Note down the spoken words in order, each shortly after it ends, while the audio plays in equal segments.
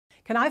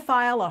Can I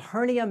file a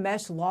hernia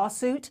mesh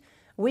lawsuit?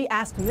 We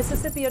asked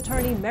Mississippi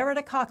attorney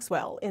Merrida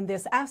Coxwell in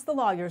this Ask the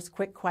Lawyers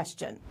quick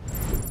question.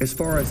 As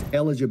far as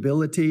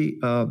eligibility,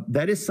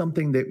 that is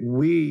something that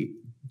we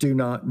do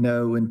not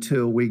know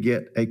until we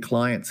get a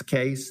client's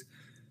case,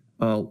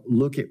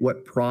 look at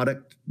what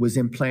product was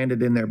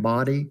implanted in their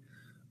body,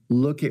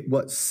 look at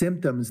what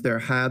symptoms they're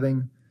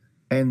having,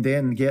 and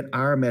then get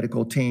our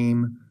medical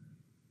team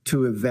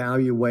to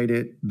evaluate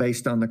it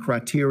based on the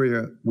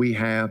criteria we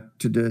have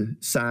to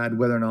decide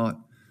whether or not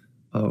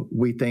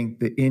we think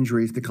the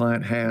injuries the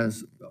client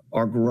has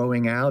are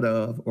growing out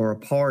of or a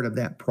part of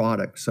that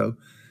product. So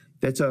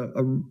that's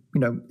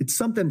it's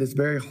something that's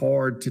very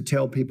hard to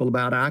tell people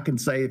about. I can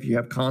say if you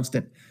have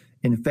constant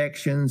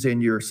infections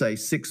and you're, say,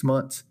 6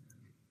 months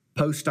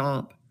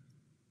post-op,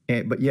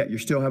 but yet you're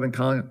still having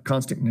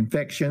constant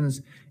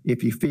infections,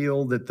 if you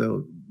feel that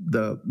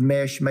the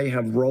mesh may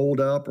have rolled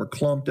up or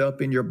clumped up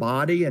in your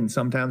body, and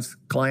sometimes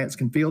clients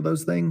can feel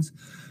those things,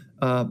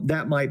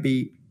 that might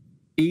be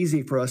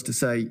easy for us to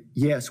say,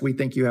 yes, we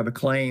think you have a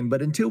claim.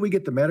 But until we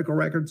get the medical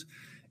records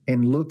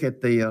and look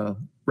at the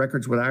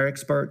records with our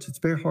experts, it's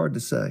very hard to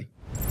say.